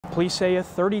Police say a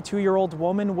 32-year-old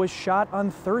woman was shot on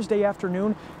Thursday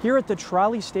afternoon here at the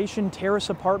Trolley Station Terrace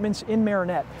Apartments in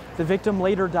Marinette. The victim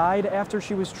later died after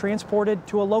she was transported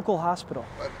to a local hospital.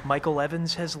 Michael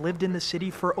Evans has lived in the city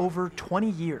for over 20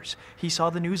 years. He saw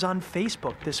the news on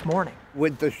Facebook this morning.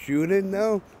 With the shooting,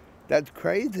 though, that's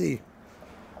crazy,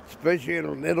 especially in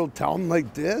a little town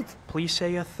like this. Police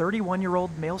say a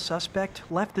 31-year-old male suspect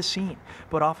left the scene,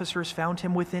 but officers found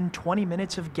him within 20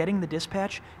 minutes of getting the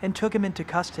dispatch and took him into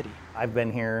custody. I've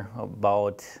been here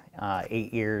about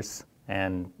 8 years,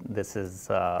 and this is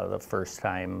the first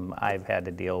time I've had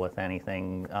to deal with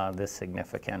anything this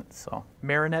significant. So,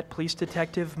 Marinette Police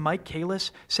Detective Mike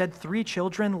Kalis said 3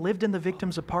 children lived in the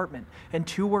victim's apartment and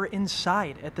 2 were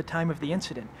inside at the time of the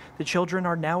incident. The children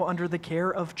are now under the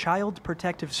care of Child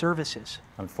Protective Services.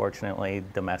 Unfortunately,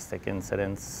 domestic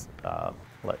incidents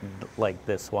like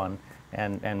this one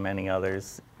and many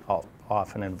others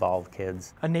often involve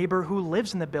kids. A neighbor who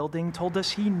lives in the building told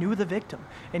us he knew the victim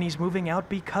and he's moving out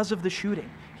because of the shooting.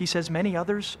 He says many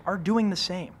others are doing the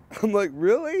same. I'm like,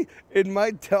 really? In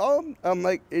my town? I'm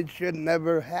like, it should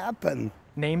never happen.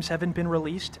 Names haven't been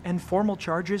released and formal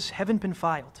charges haven't been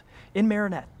filed. In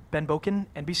Marinette, Ben Boken,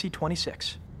 NBC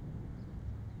 26.